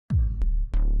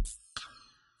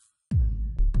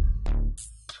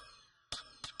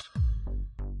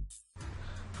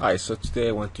Hi, so today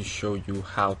I want to show you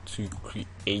how to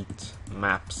create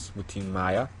maps within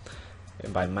Maya.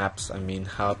 And by maps I mean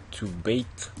how to bake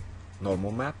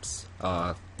normal maps,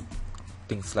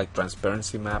 things like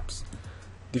transparency maps,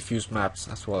 diffuse maps,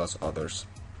 as well as others.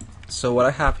 So what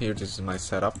I have here, this is my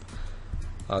setup.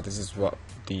 This is what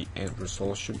the end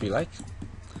result should be like.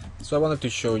 So I wanted to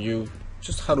show you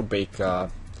just how to bake a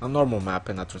normal map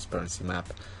and a transparency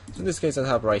map. So in this case I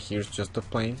have right here just a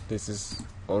plane. This is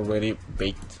already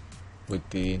baked with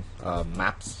the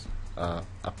maps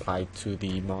applied to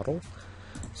the model.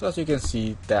 So as you can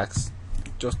see, that's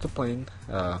just a plane,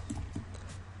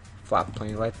 flat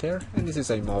plane right there, and this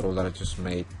is a model that I just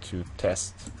made to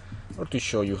test or to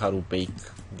show you how to bake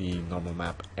the normal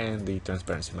map and the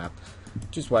transparency map,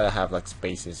 which is why I have like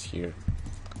spaces here.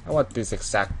 I want this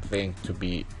exact thing to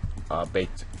be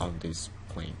baked on this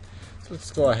plane. So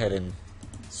let's go ahead and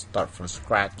start from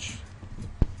scratch,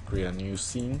 create a new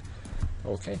scene.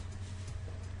 Okay,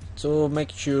 so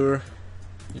make sure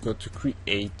you go to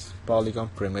create polygon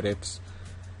primitives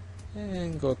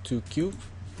and go to cube.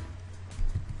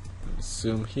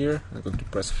 Zoom here. I'm going to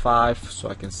press 5 so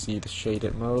I can see the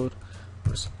shaded mode.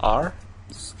 Press R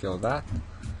to scale that.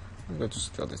 I'm going to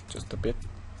scale this just a bit,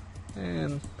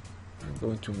 and I'm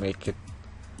going to make it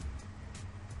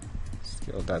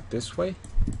scale that this way,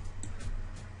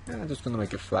 and I'm just going to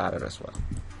make it flatter as well.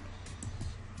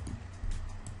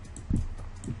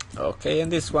 Okay,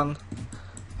 and this one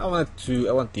I want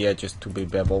the edges to be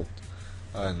beveled,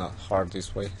 not hard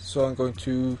this way. So I'm going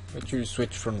to make sure you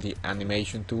switch from the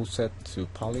animation toolset to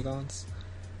polygons,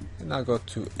 and I'll go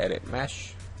to edit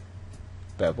mesh,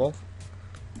 bevel.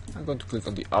 I'm going to click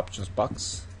on the options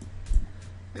box,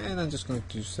 and I'm just going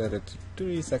to set it to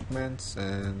 3 segments,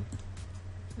 and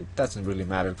it doesn't really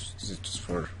matter, this is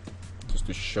just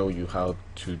to show you how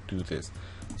to do this.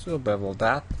 So bevel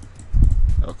that.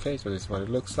 Okay, so this is what it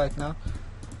looks like now.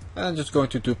 And I'm just going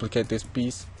to duplicate this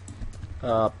piece,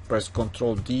 press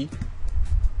Ctrl D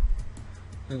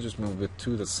and just move it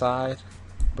to the side,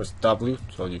 press W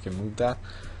so you can move that,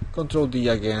 Ctrl D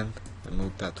again and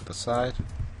move that to the side,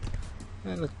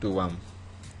 and let's do one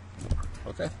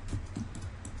more. Okay,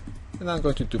 and I'm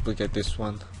going to duplicate this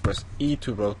one, press E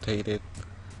to rotate it.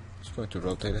 Just going to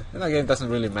rotate it, and again it doesn't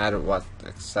really matter what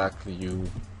exactly you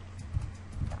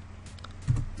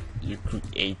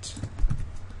create.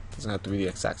 Doesn't have to be the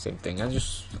exact same thing. And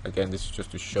just again, this is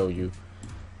just to show you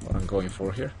what I'm going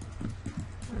for here.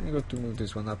 I'm going to move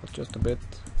this one up just a bit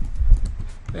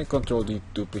and Control D,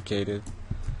 duplicate it.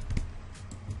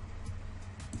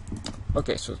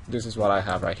 Okay, so this is what I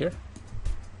have right here.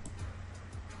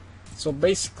 So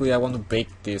basically I want to bake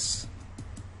this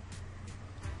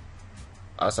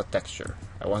as a texture.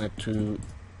 I want it to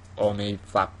on a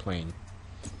flat plane,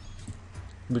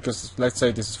 because let's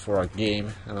say this is for a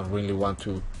game and I really want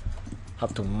to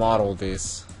have to model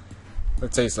this.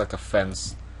 Let's say it's like a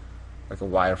fence, like a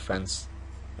wire fence,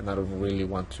 and I don't really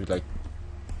want to I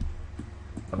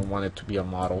don't want it to be a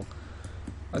model.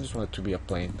 I just want it to be a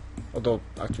plane. Although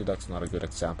actually that's not a good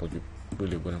example. You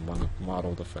really wouldn't want to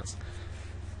model the fence.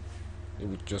 You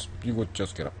would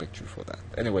just get a picture for that.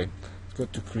 Anyway, let's go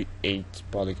to create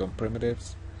polygon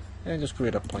primitives and just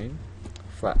create a plane,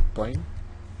 flat plane.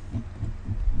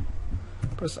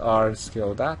 Press R and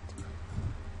scale that.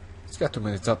 It's got too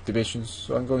many subdivisions,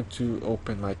 so I'm going to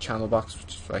open my channel box,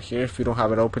 which is right here. If you don't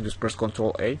have it open, just press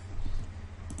Ctrl A.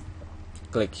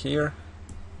 Click here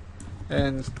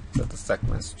and set the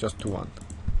segments just to 1.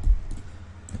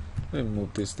 Let me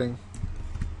move this thing.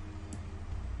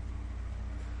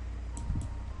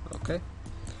 Okay,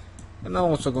 and I'm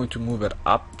also going to move it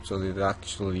up so that it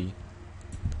actually.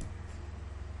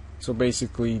 So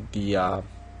basically, the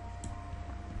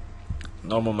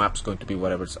normal map is going to be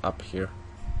whatever's up here.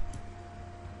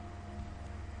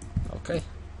 Okay,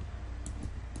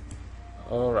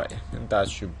 alright, and that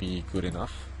should be good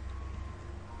enough.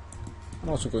 I'm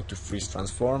also going to freeze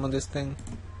transform on this thing,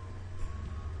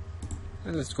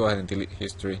 and let's go ahead and delete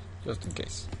history just in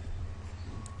case,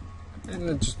 and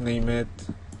let's just name it.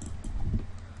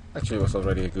 Actually it was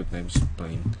already a good name, just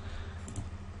plane.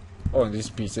 Oh, and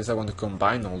these pieces, I want to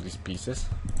combine all these pieces,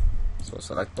 so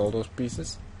select all those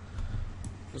pieces.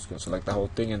 Just going to select the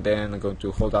whole thing, and then I'm going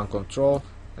to hold down Control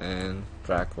and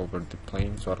drag over the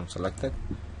plane so I don't select it.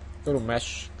 Go to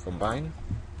Mesh, Combine.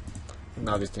 And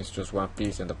now this thing's just one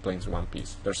piece and the plane's one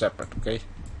piece. They're separate, okay?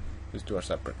 These two are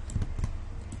separate.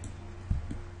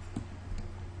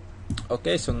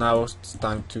 Okay, so now it's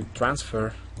time to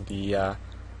transfer the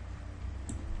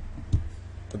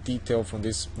detail from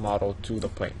this model to the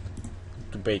plane,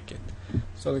 to bake it.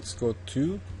 So let's go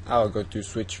to, I'll go to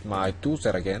switch my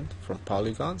toolset again from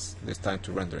polygons, this time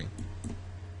to rendering.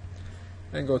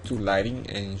 and go to lighting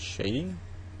and shading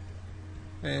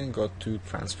and go to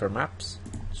transfer maps.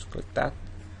 Just click that.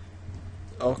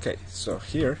 Okay, so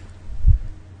here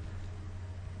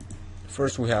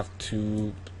first we have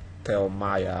to tell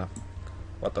Maya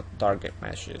what the target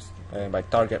mesh is, and by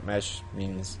target mesh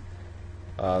means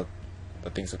the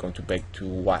things are going to bake to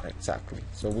what exactly.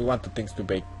 So we want the things to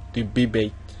be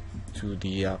baked to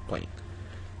the plane.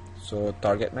 So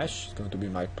target mesh is going to be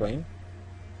my plane.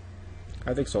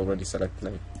 I think it's already selected.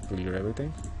 Let me clear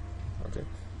everything. Okay,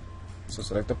 so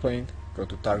select the plane, go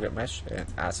to target mesh and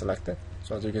add selected.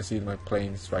 So as you can see, my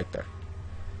plane is right there.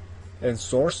 And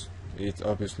source, it's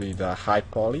obviously the high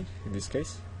poly in this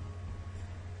case,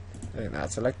 and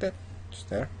add selected, just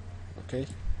there. Okay,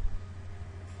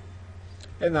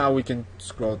 and now we can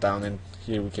scroll down, and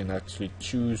here we can actually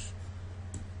choose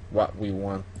what we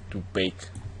want to bake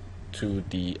to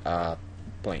the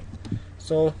plane.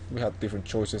 So we have different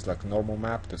choices like normal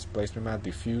map, displacement map,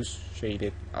 diffuse,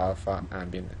 shaded, alpha,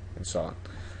 ambient, and so on,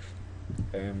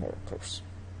 and more of course.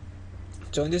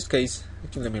 So in this case,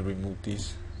 actually let me remove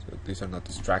these so these are not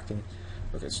distracting.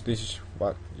 Okay, so this is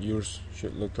what yours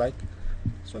should look like.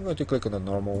 So I'm going to click on the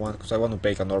normal one because I want to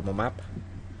bake a normal map,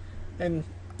 and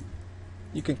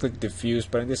you can click diffuse,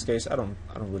 but in this case I don't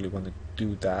really want to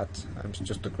do that. I'm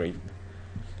just a great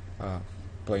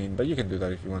plane, but you can do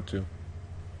that if you want to.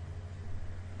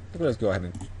 Okay, let's go ahead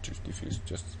and choose diffuse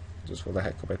just for the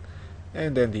heck of it,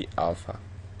 and then the alpha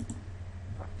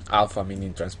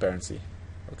meaning transparency.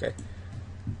 Okay,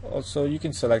 also you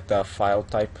can select the file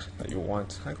type that you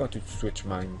want. I'm going to switch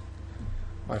my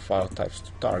file types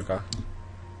to Targa.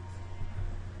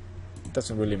 It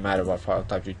doesn't really matter what file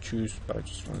type you choose, but I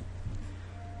just want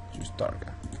to choose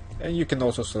Targa. And you can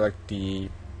also select the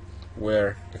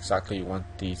where exactly you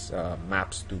want these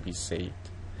maps to be saved.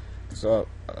 So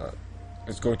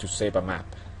it's going to save a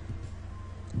map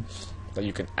that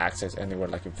you can access anywhere,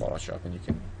 like in Photoshop, and you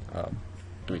can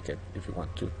tweak it if you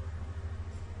want to.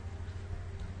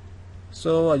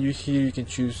 So here you can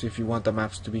choose if you want the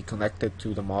maps to be connected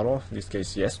to the model. In this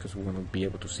case, yes, because we're going to be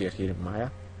able to see it here in Maya.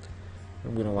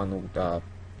 I'm going to want to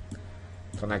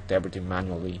connect everything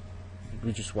manually.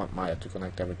 We just want Maya to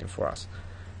connect everything for us.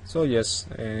 So yes,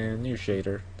 and new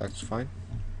shader, that's fine.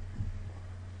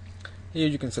 Here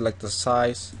you can select the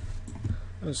size.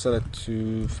 I'll set it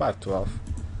to 512,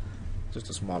 just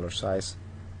a smaller size,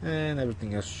 and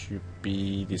everything else should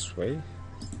be this way.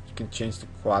 You can change the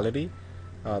quality.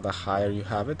 The higher you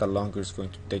have it, the longer it's going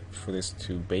to take for this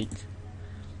to bake.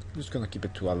 I'm just going to keep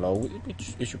it to a low,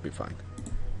 it should be fine.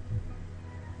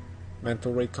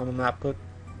 Mental rate common output,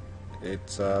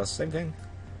 it's same thing.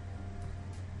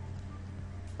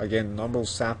 Again, normal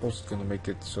samples is going to make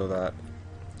it so that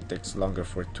it takes longer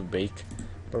for it to bake,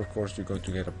 but of course you're going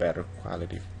to get a better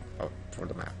quality for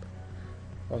the map.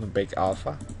 I want to bake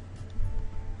alpha.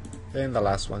 Then the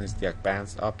last one is the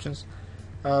advanced options,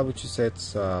 which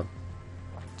sets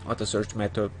what the search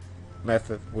method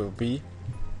will be.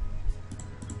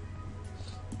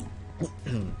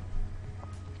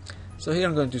 So here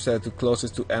I'm going to set to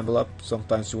closest to envelope.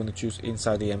 Sometimes you want to choose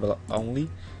inside the envelope only,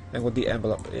 and what the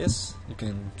envelope is you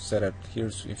can set it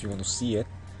here if you want to see it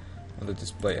on the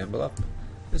display envelope.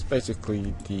 It's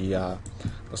basically the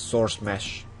source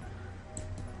mesh.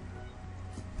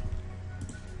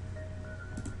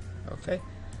 Okay,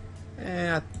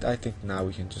 and I think now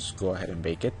we can just go ahead and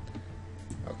bake it.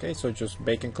 Okay, so just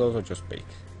bake and close, or just bake.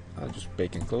 I'll just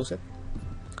bake and close it.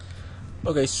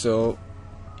 Okay, so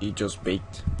it just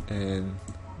baked, and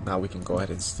now we can go ahead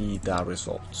and see the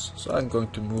results. So I'm going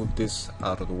to move this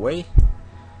out of the way,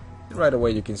 and right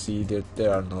away you can see that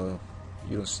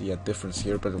you don't see a difference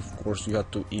here, but of course you have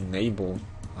to enable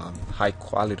high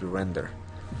quality render.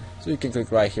 So you can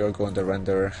click right here, go on the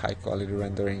render, high quality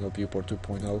rendering of viewport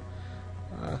 2.0.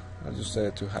 I'll just set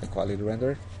it to high quality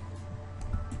render.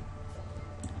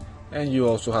 And you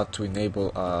also have to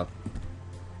enable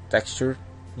texture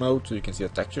mode, so you can see the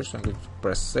texture. So I'm going to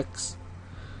press 6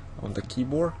 on the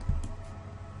keyboard,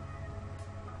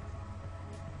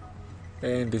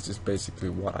 and this is basically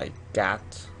what I got,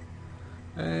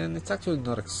 and it's actually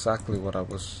not exactly what I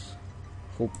was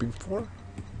hoping for.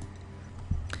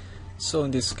 So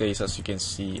in this case, as you can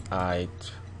see, I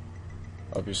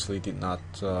obviously did not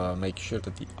make sure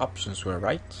that the options were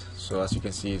right. So as you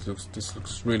can see, this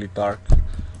looks really dark.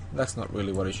 That's not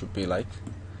really what it should be like.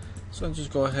 So I'll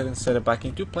just go ahead and set it back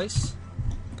into place,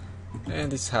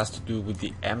 and this has to do with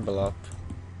the envelope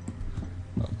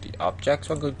of the object.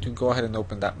 So I'm going to go ahead and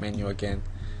open that menu again.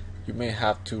 You may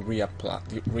have to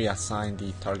reassign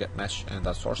the target mesh and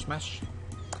the source mesh.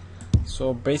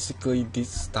 So basically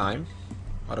this time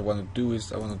what I want to do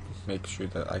is I want to make sure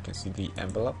that I can see the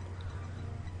envelope.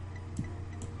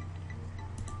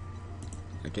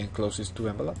 again close this to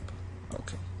envelope.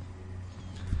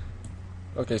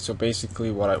 Okay, so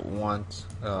basically what I want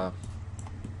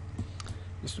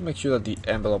is to make sure that the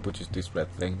envelope, which is this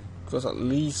red thing, because at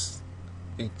least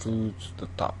includes the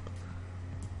top.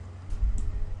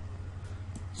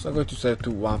 So I'm going to set it to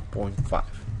 1.5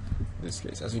 in this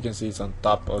case. As you can see, it's on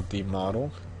top of the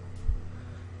model,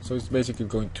 so it's basically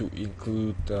going to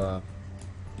include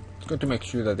it's going to make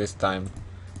sure that this time,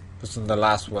 because in the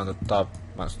last one the top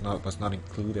was not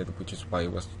included, which is why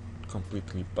it was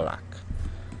completely black.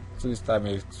 So this time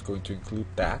it's going to include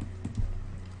that,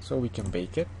 so we can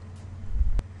bake it.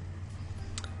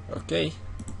 Okay,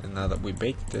 and now that we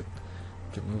baked it,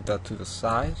 we can move that to the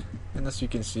side, and as you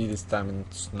can see, this time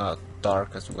it's not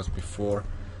dark as it was before,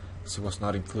 so it was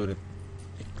not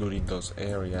including those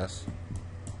areas.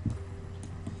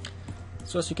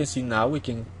 So as you can see now, we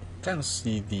can kind of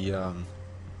see the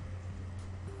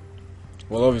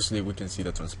well, obviously we can see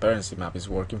the transparency map is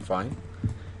working fine,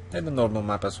 and the normal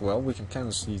map as well. We can kind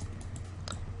of see,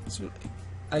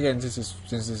 again, since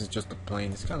this is just a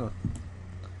plane,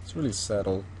 it's really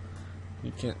settled.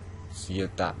 You can't see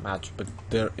it that much, but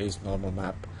there is normal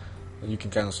map, and you can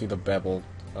kind of see the beveled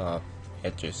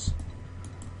edges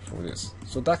for this.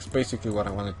 So that's basically what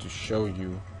I wanted to show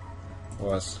you,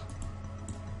 was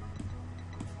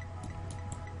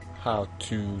how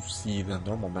to see the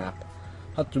normal map,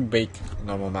 how to bake a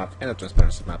normal map and a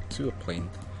transparency map to a plane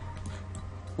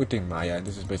within Maya.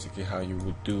 This is basically how you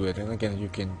would do it, and again, you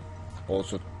can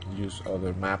also use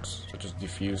other maps such as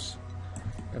diffuse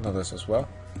and others as well,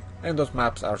 and those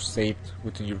maps are saved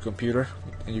within your computer,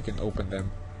 and you can open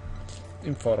them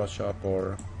in Photoshop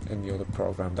or any other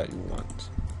program that you want.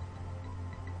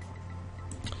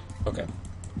 Okay,